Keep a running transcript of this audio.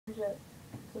Shit.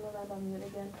 So then I'm on mute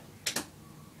again.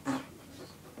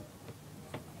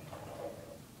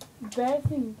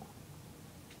 Embarrassing.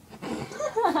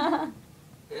 An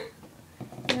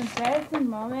embarrassing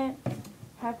moment,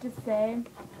 I have to say,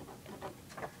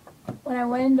 when I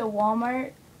went into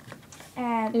Walmart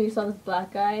and you saw this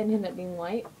black guy and he ended up being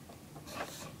white?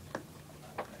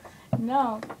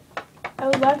 no, I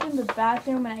was locked in the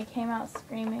bathroom and I came out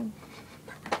screaming.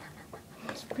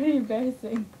 It's pretty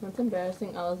embarrassing. What's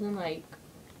embarrassing? I was in like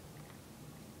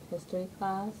history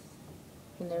class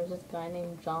and there was this guy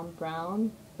named John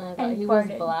Brown and I thought And he was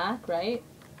farted. black, right?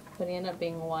 But he ended up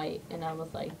being white and I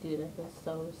was like, dude, this is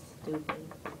so stupid.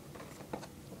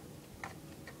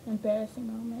 Embarrassing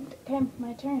moment. Okay,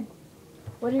 my turn.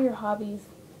 What are your hobbies?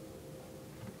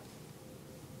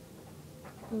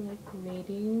 I like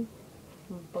reading.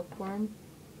 I'm a bookworm.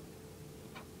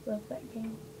 Love that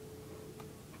game.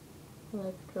 I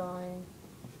like drawing.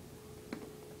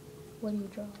 What do you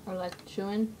draw? I like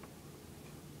chewing.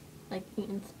 I like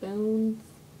eating spoons.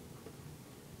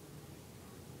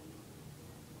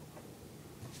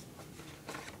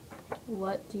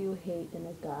 What do you hate in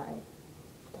a guy?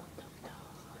 Dun, dun, dun.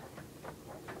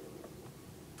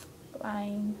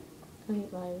 Lying. I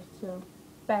hate liars too.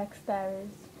 Backstabbers.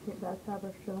 I hate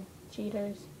backstabbers too.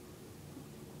 Cheaters.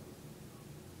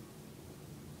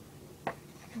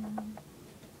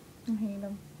 I hate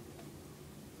them.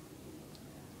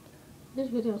 This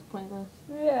video is pointless.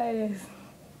 Yeah, it is.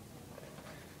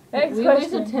 Next We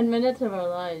question. wasted 10 minutes of our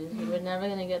lives. We're never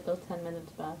gonna get those 10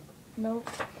 minutes back. Nope.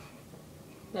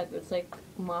 Like, it's like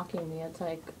mocking me. It's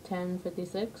like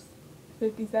 10:56.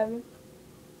 57.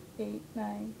 8,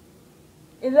 9.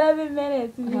 11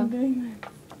 minutes. We've been Uh-huh. doing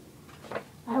this.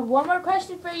 I have one more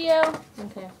question for you.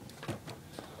 Okay.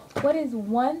 What is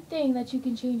one thing that you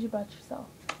can change about yourself?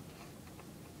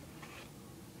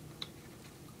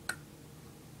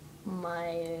 My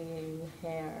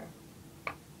hair.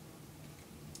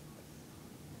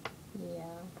 Yeah.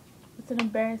 What's an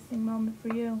embarrassing moment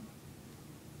for you?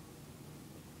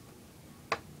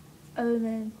 Other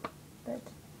than that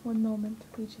one moment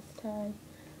we just had,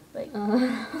 like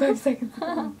 5 seconds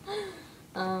ago.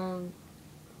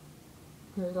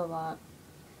 There's a lot.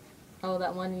 Oh,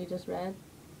 that one you just read?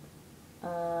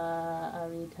 I'll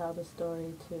retell the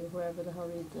story to whoever the hell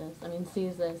reads this. I mean,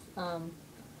 sees this.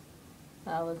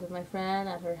 I was with my friend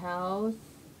at her house,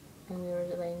 and we were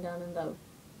laying down in the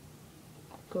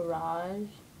garage,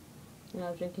 and I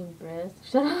was drinking brisk.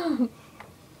 Shut up!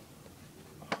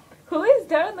 Who is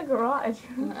down in the garage?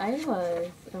 I was,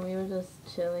 and we were just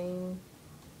chilling,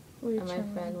 We were and my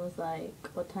chilling. friend was like,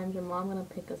 what time's your mom gonna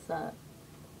pick us up?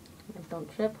 I'm like, don't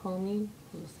trip, homie.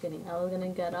 I'm just kidding. I was gonna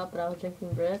get up, but I was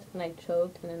drinking brisk, and I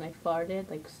choked, and then I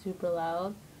farted, like, super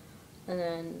loud. And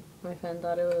then my friend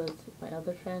thought it was my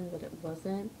other friend, but it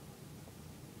wasn't.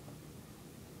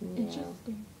 Yeah.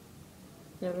 Interesting.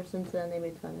 Ever since then, they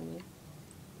made fun of me.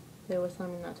 They always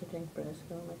telling me not to drink brisk,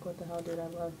 and I'm like, what the hell, dude? I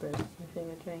love brisk. It's my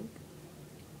favorite drink.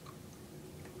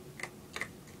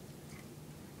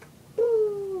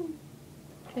 Woo!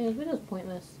 Okay, this video's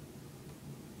pointless.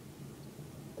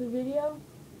 The video?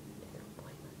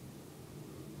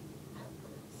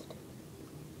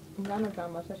 I'm down to draw a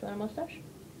mustache. You want a mustache?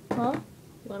 Huh?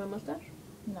 You want a mustache?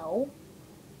 No.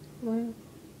 Why?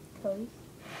 Cause.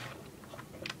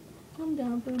 I'm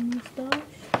down for a mustache.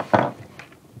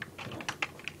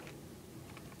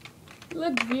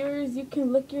 Look, viewers, you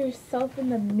can look yourself in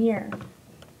the mirror.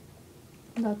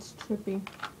 That's trippy.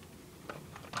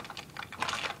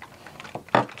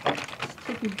 It's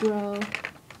trippy, bro.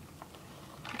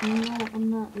 No, I'm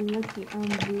not lucky. I'm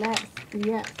blessed.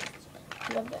 Yes.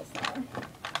 Love that sound.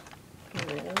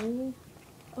 Really?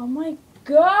 Oh my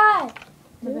god!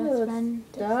 My best Dude, friend.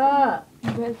 stop.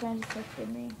 My best friend just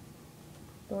texted me.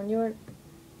 The one you were...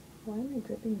 Why am I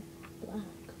dripping black?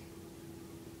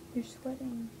 You're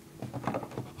sweating.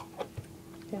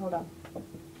 Okay, hold on.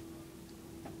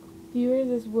 Viewers,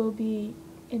 this will be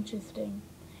interesting.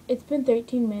 It's been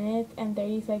 13 minutes and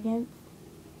 30 seconds.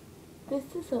 This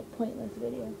is a pointless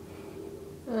video.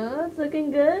 Oh, it's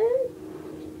looking good.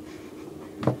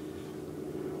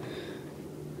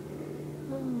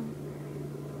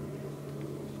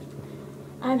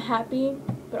 I'm happy,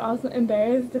 but also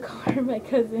embarrassed to call her my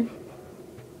cousin.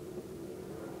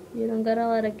 You don't gotta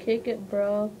let her kick it,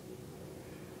 bro.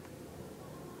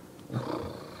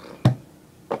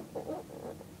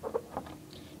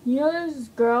 You know there's this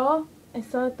girl I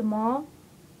saw at the mall?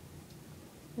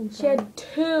 And She had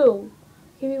two.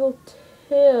 Okay, people,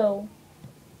 two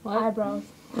what? eyebrows.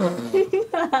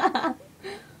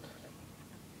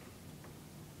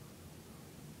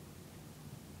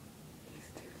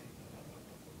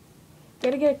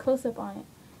 Gotta get a close up on it.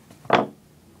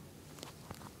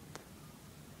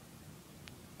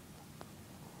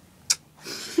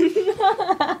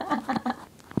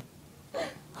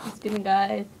 Just kidding,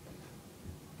 guys.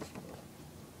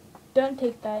 Don't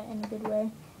take that in a good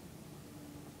way.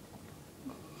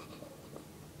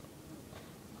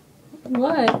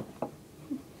 What?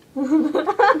 How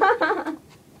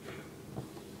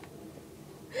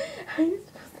are you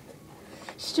supposed to?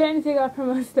 She's trying to take off her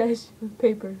mustache with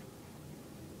paper.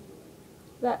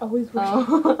 That always works.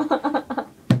 Oh.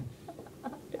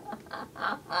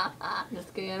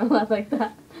 Just kidding, I don't laugh like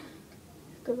that.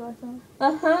 Good laugh on.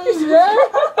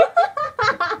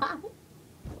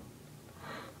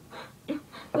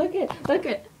 Look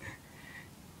it.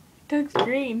 Doug's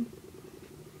green.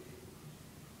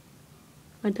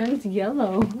 My tongue's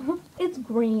yellow. It's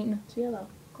green. It's yellow.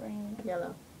 Green.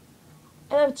 Yellow.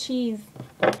 I love cheese.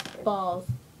 Balls.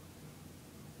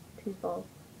 Cheese balls.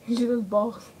 She loves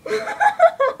balls.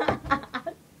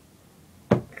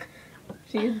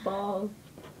 Cheese balls.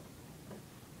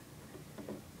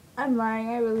 I'm lying.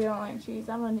 I really don't like cheese.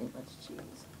 I don't need much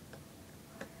cheese.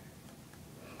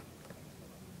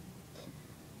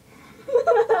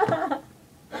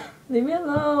 Leave me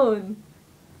alone.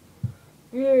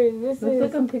 Here, this Looks is.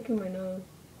 like I'm picking my nose.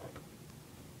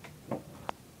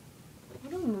 I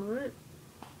don't know it.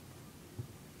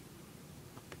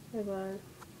 Hey, bud.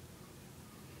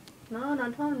 No,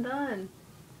 not till I'm done.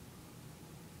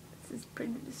 This is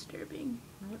pretty disturbing.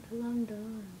 Not till I'm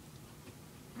done.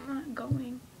 I'm not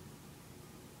going.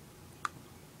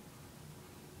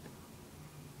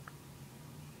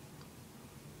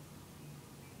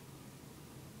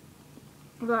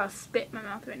 I've got a spit in my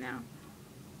mouth right now.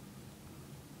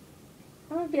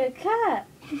 I want to be a cat.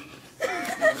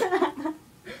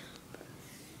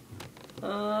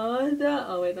 Oh, that.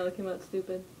 Oh, wait, no, it came out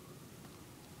stupid.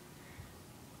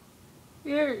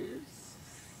 Yours.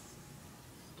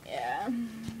 Yeah.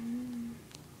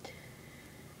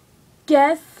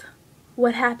 Guess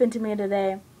what happened to me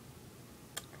today?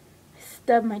 I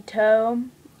stubbed my toe.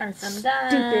 I'm stupid.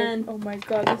 done. Oh my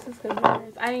god, this is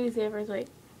hilarious. I need to say it first. Wait.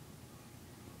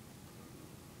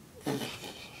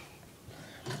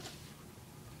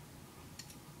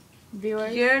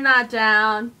 Viewers, You're not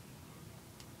down.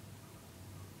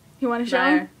 you want to show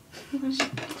Liar. him?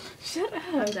 Shut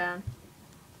I'm up. down.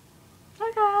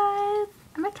 Hi guys,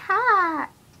 I'm a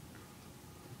cat.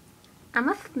 I'm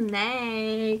a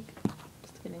snake.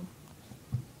 Just kidding.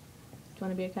 Do you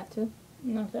want to be a cat too?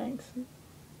 No thanks. You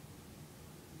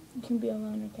can be a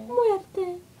loner cat.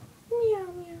 Muerte. Meow,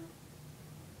 meow.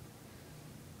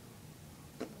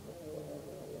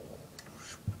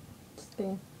 Just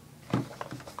kidding.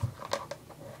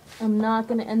 I'm not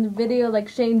gonna end the video like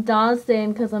Shane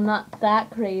Dawson because I'm not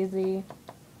that crazy.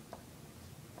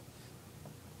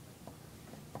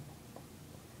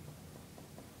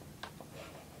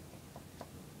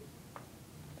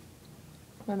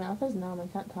 My mouth is numb, I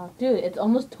can't talk. Dude, it's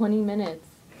almost 20 minutes.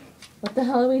 What the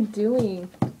hell are we doing?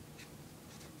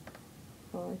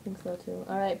 Oh, I think so too.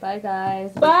 Alright, bye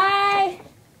guys. Bye.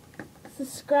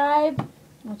 Subscribe.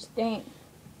 What you think?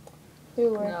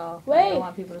 Who were? No, I Wait. don't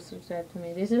want people to subscribe to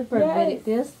me. These are for Yes. video.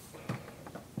 This.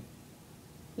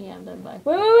 Yeah, I'm done. Bye.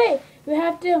 Wait. We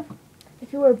have to.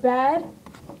 If you were bad.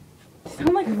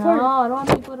 Sound like a No, fart. I don't want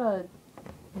people to.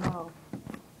 No.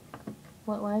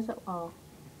 What? Why is it? Oh.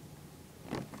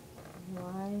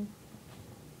 Why?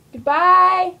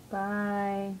 Goodbye.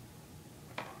 Bye.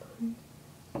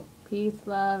 Peace,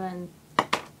 love, and.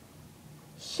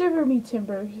 Shiver me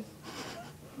timbers.